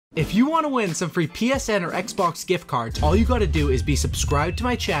If you want to win some free PSN or Xbox gift cards, all you gotta do is be subscribed to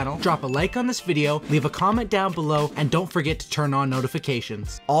my channel, drop a like on this video, leave a comment down below, and don't forget to turn on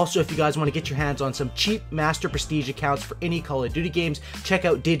notifications. Also, if you guys want to get your hands on some cheap Master Prestige accounts for any Call of Duty games, check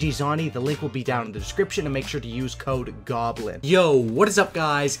out DigiZoni. The link will be down in the description, and make sure to use code GOBLIN. Yo, what is up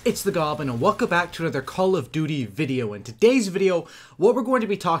guys? It's the Goblin, and welcome back to another Call of Duty video. In today's video, what we're going to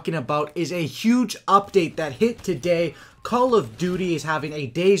be talking about is a huge update that hit today. Call of Duty is having a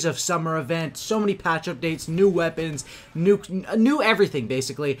Days of Summer event, so many patch updates, new weapons, new everything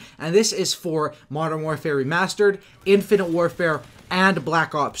basically, and this is for Modern Warfare Remastered, Infinite Warfare, and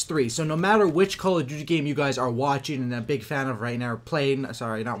Black Ops 3. So no matter which Call of Duty game you guys are watching and a big fan of right now,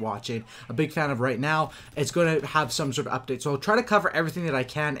 a big fan of right now, it's going to have some sort of update. So I'll try to cover everything that I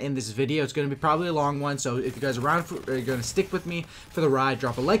can in this video. It's going to be probably a long one, so if you guys are around, you're going to stick with me for the ride,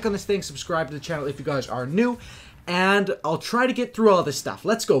 drop a like on this thing, subscribe to the channel if you guys are new, and I'll try to get through all this stuff.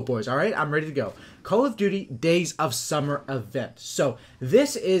 Let's go, boys. All right, I'm ready to go. Call of Duty Days of Summer event. So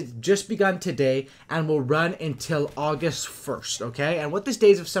this is just begun today and will run until August 1st, okay? And what this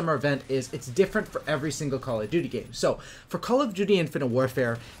Days of Summer event is, it's different for every single Call of Duty game. So for Call of Duty Infinite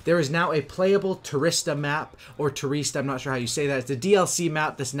Warfare, there is now a playable Turista map, or Turista, I'm not sure how you say that. It's a DLC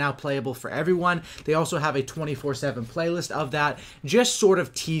map that's now playable for everyone. They also have a 24/7 playlist of that, just sort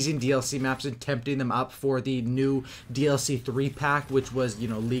of teasing DLC maps and tempting them up for the new DLC 3-pack, which was, you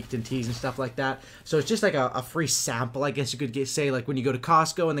know, leaked and teased and stuff like that. So it's just like a free sample, I guess you could say, like when you go to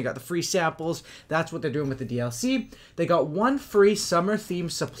Costco and they got the free samples. That's what they're doing with the DLC. They got one free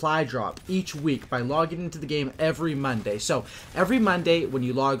summer-themed supply drop each week by logging into the game every Monday. So every Monday when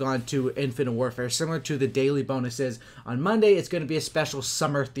you log on to Infinite Warfare, similar to the daily bonuses, on Monday it's going to be a special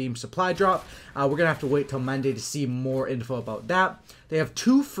summer-themed supply drop. We're going to have to wait till Monday to see more info about that. They have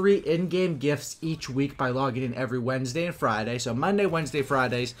 2 free in-game gifts each week by logging in every Wednesday and Friday. So Monday, Wednesday,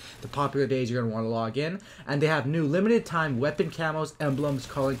 Fridays, the popular days you're going to want to log in. And they have new limited time weapon camos, emblems,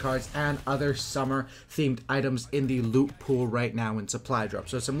 calling cards, and other summer-themed items in the loot pool right now in supply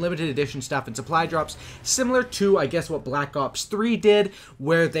drops. So some limited edition stuff in supply drops, similar to, I guess, what Black Ops 3 did,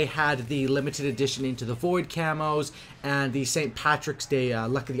 where they had the limited edition Into the Void camos and the St. Patrick's Day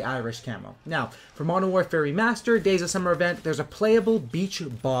Luck of the Irish camo. Now, for Modern Warfare Remastered Days of Summer event, there's a playable beach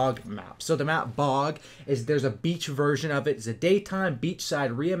bog map. So the map Bog is, there's a beach version of it. It's a daytime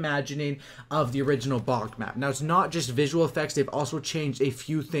beachside reimagining of the original Bog map. Now, it's not just visual effects. They've also changed a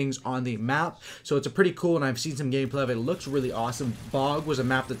few things on the map. So it's a pretty cool, and I've seen some gameplay of it. It looks really awesome. Bog was a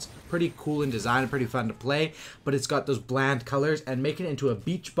map that's pretty cool in design and pretty fun to play, but it's got those bland colors, and making it into a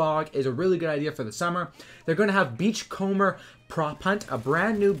beach bog is a really good idea for the summer. They're going to have Beachcomber Prop Hunt, a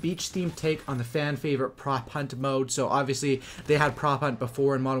brand new beach themed take on the fan favorite Prop Hunt mode. So obviously they had Prop Hunt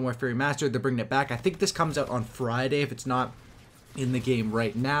before in Modern Warfare Remastered. They're bringing it back. I think this comes out on Friday if it's not in the game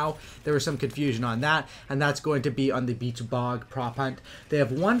right now. There was some confusion on that, and that's going to be on the Beach Bog Prop Hunt. They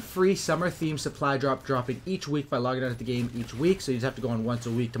have one free summer themed supply drop dropping each week by logging out of the game each week. So you just have to go on once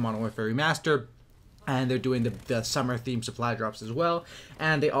a week to Modern Warfare Remastered. And they're doing the summer theme supply drops as well.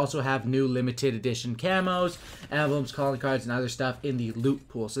 And they also have new limited edition camos, emblems, calling cards, and other stuff in the loot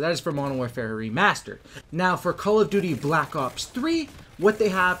pool. So that is for Modern Warfare Remastered. Now for Call of Duty Black Ops 3, what they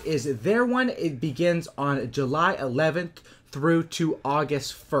have is their one, it begins on July 11th through to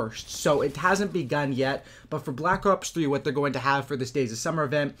August 1st. So it hasn't begun yet, but for Black Ops 3, what they're going to have for this Days of Summer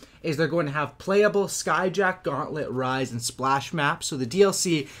event is they're going to have playable Skyjack, Gauntlet, Rise, and Splash maps. So the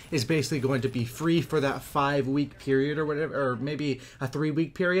DLC is basically going to be free for that 5-week period or whatever, or maybe a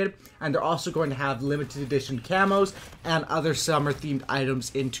 3-week period. And they're also going to have limited edition camos and other summer-themed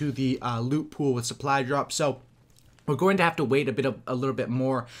items into the loot pool with supply drops. So we're going to have to wait a little bit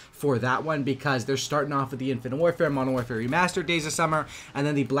more for that one, because they're starting off with the Infinite Warfare, Modern Warfare Remastered Days of Summer, and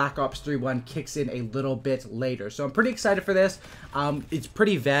then the Black Ops 3 one kicks in a little bit later. So I'm pretty excited for this. It's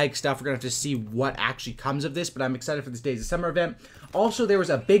pretty vague stuff. We're going to have to see what actually comes of this, but I'm excited for this Days of Summer event. Also, there was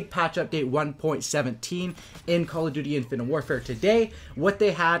a big patch update 1.17 in Call of Duty Infinite Warfare today. What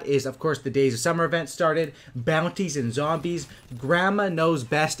they had is, of course, the Days of Summer event started, bounties and zombies, Grandma Knows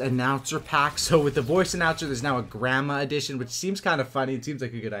Best announcer pack. So with the voice announcer, there's now a Grandma edition, which seems kind of funny. It seems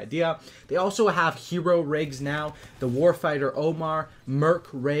like a good idea. They also have hero rigs now, the Warfighter Omar, Merc,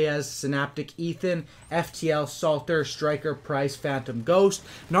 Reyes, Synaptic Ethan, FTL, Salter, Striker, Price, Phantom Ghost.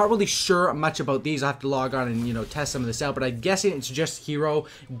 Not really sure much about these. I have to log on and, you know, test some of this out, but I'm guessing it's just hero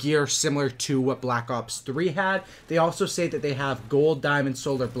gear similar to what Black Ops 3 had. They also say that they have gold, diamond,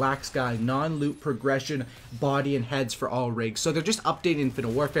 solar, black sky, non-loot progression, body, and heads for all rigs. So they're just updating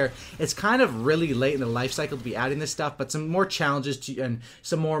Infinite Warfare. It's kind of really late in the life cycle to be adding this stuff, but some more challenges to, and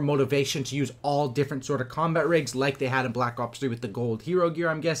some more motivation to use all different sort of combat rigs like they had in Black Ops 3 with the gold hero gear,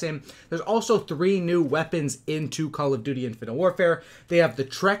 I'm guessing. There's also 3 new weapons into Call of Duty Infinite Warfare. They have the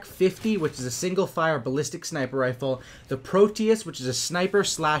Trek 50, which is a single-fire ballistic sniper rifle, the Proteus, which is a sniper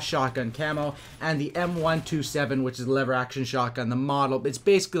slash shotgun camo, and the M127, which is a lever-action shotgun. The model, it's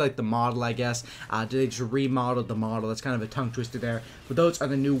basically like the model, I guess. They just remodeled the model. That's kind of a tongue twister there. But those are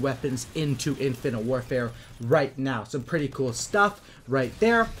the new weapons into Infinite Warfare right now. Some pretty cool stuff right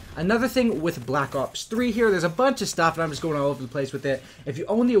there. Another thing with Black Ops 3 here, there's a bunch of stuff, and I'm just going all over the place with it. If you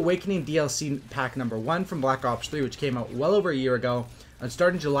own the Awakening DLC pack number 1 from Black Ops 3, which came out well over a year ago, and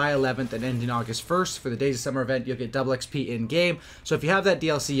starting July 11th and ending August 1st for the Days of Summer event, you'll get double XP in-game. So if you have that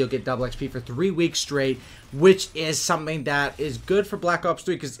DLC, you'll get double XP for 3 weeks straight, which is something that is good for Black Ops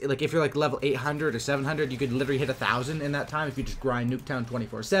 3, because like if you're like level 800 or 700, you could literally hit 1,000 in that time if you just grind Nuketown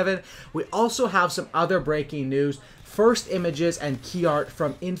 24/7. We also have some other breaking news. First images and key art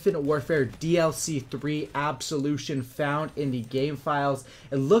from Infinite Warfare DLC 3 Absolution found in the game files.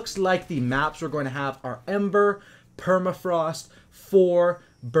 It looks like the maps we're going to have are Ember, Permafrost, 4,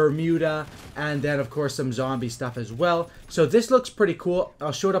 Bermuda, and then of course some zombie stuff as well. So this looks pretty cool.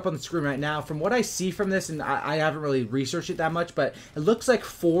 I'll show it up on the screen right now. From what I see from this, and I haven't really researched it that much, but it looks like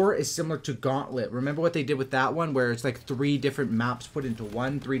 4 is similar to Gauntlet. Remember what they did with that one, where it's like 3 different maps put into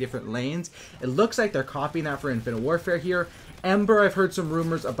one, 3 different lanes? It looks like they're copying that for Infinite Warfare here. Ember, I've heard some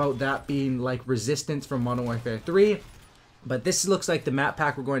rumors about that being like Resistance from Modern Warfare 3. But this looks like the map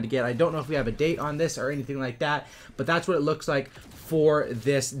pack we're going to get. I don't know if we have a date on this or anything like that, but that's what it looks like for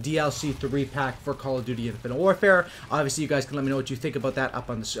this DLC 3 pack for Call of Duty Infinite Warfare. Obviously, you guys can let me know what you think about that up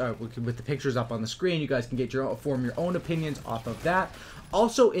on the with the pictures up on the screen. You guys can get form your own opinions off of that.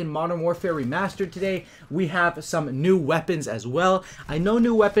 Also in Modern Warfare Remastered today, we have some new weapons as well. I know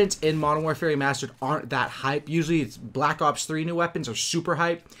new weapons in Modern Warfare Remastered aren't that hype. Usually it's Black Ops 3 new weapons are super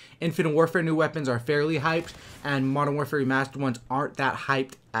hyped. Infinite Warfare new weapons are fairly hyped. And Modern Warfare Remastered ones aren't that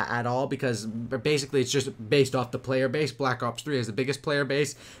hyped at all, because basically it's just based off the player base. Black Ops 3 has the biggest player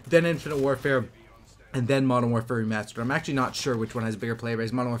base, then Infinite Warfare, and then Modern Warfare Remastered. I'm actually not sure which one has a bigger player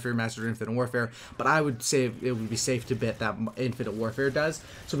base, Modern Warfare Remastered or Infinite Warfare, but I would say it would be safe to bet that Infinite Warfare does.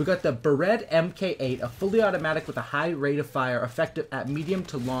 So we got the Beretta MK8, a fully automatic with a high rate of fire, effective at medium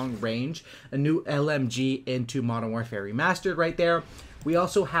to long range, a new LMG into Modern Warfare Remastered right there. We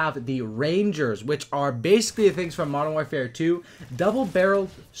also have the Rangers, which are basically the things from Modern Warfare 2. Double-barreled,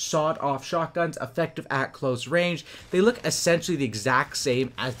 sawed-off shotguns, effective at close range. They look essentially the exact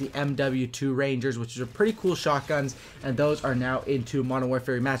same as the MW2 Rangers, which are pretty cool shotguns, and those are now into Modern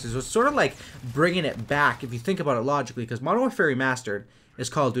Warfare Remastered. So it's sort of like bringing it back, if you think about it logically, because Modern Warfare Remastered is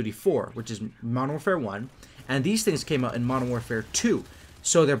Call of Duty 4, which is Modern Warfare 1, and these things came out in Modern Warfare 2.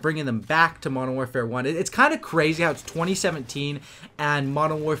 So they're bringing them back to Modern Warfare 1. It's kind of crazy how it's 2017 and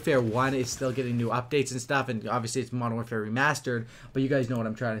Modern Warfare 1 is still getting new updates and stuff. And obviously it's Modern Warfare Remastered, but you guys know what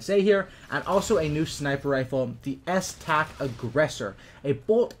I'm trying to say here. And also a new sniper rifle, the S-TAC Aggressor. A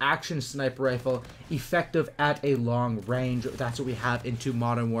bolt-action sniper rifle, effective at a long range. That's what we have into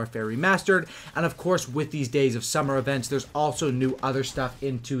Modern Warfare Remastered. And of course, with these Days of Summer events, there's also new other stuff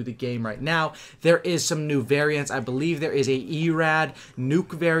into the game right now. There is some new variants. I believe there is a ERAD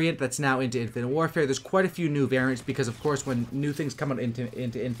nuke variant that's now into Infinite Warfare. There's quite a few new variants because, of course, when new things come out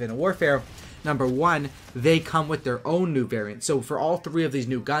into Infinite Warfare, number one, they come with their own new variants. So for all 3 of these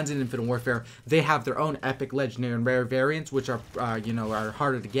new guns in Infinite Warfare, they have their own epic, legendary, and rare variants, which are, are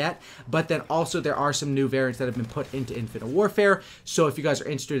harder to get. But then also there are some new variants that have been put into Infinite Warfare. So if you guys are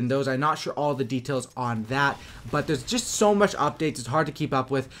interested in those, I'm not sure all the details on that, but there's just so much updates. It's hard to keep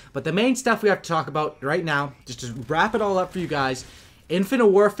up with. But the main stuff we have to talk about right now, just to wrap it all up for you guys, Infinite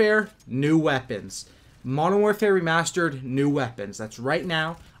Warfare, new weapons. Modern Warfare Remastered, new weapons. That's right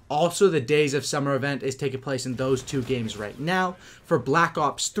now. Also, the Days of Summer event is taking place in those 2 games right now. For Black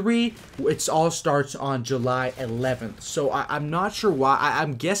Ops 3, it all starts on July 11th. So I'm not sure why.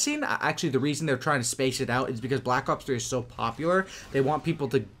 I'm guessing, actually, the reason they're trying to space it out is because Black Ops 3 is so popular. They want people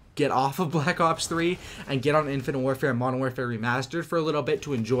to get off of Black Ops 3 and get on Infinite Warfare and Modern Warfare Remastered for a little bit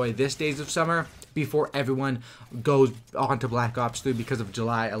to enjoy this Days of Summer before everyone goes on to Black Ops 3 because of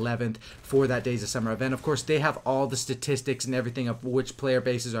July 11th for that Days of Summer event. Of course, they have all the statistics and everything of which player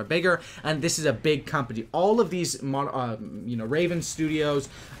bases are bigger, and this is a big company. All of these, Raven Studios,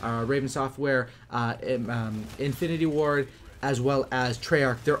 Raven Software, Infinity Ward, as well as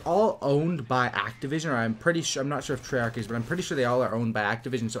Treyarch. They're all owned by Activision, or I'm pretty sure, I'm not sure if Treyarch is, but I'm pretty sure they all are owned by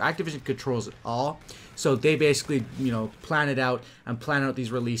Activision. So Activision controls it all. So they basically, you know, plan it out and plan out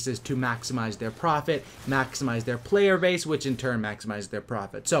these releases to maximize their profit, maximize their player base, which in turn maximizes their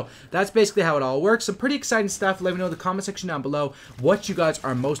profit. So that's basically how it all works. Some pretty exciting stuff. Let me know in the comment section down below what you guys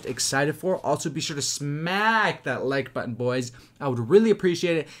are most excited for. Also, be sure to smack that like button, boys. I would really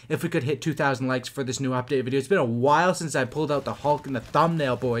appreciate it if we could hit 2,000 likes for this new update video. It's been a while since I pulled out the Hulk and the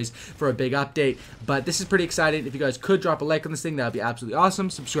thumbnail, boys, for a big update, but this is pretty exciting. If you guys could drop a like on this thing, that would be absolutely awesome.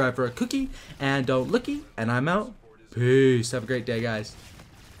 Subscribe for a cookie, and don't looky, and I'm out. Peace. Have a great day, guys.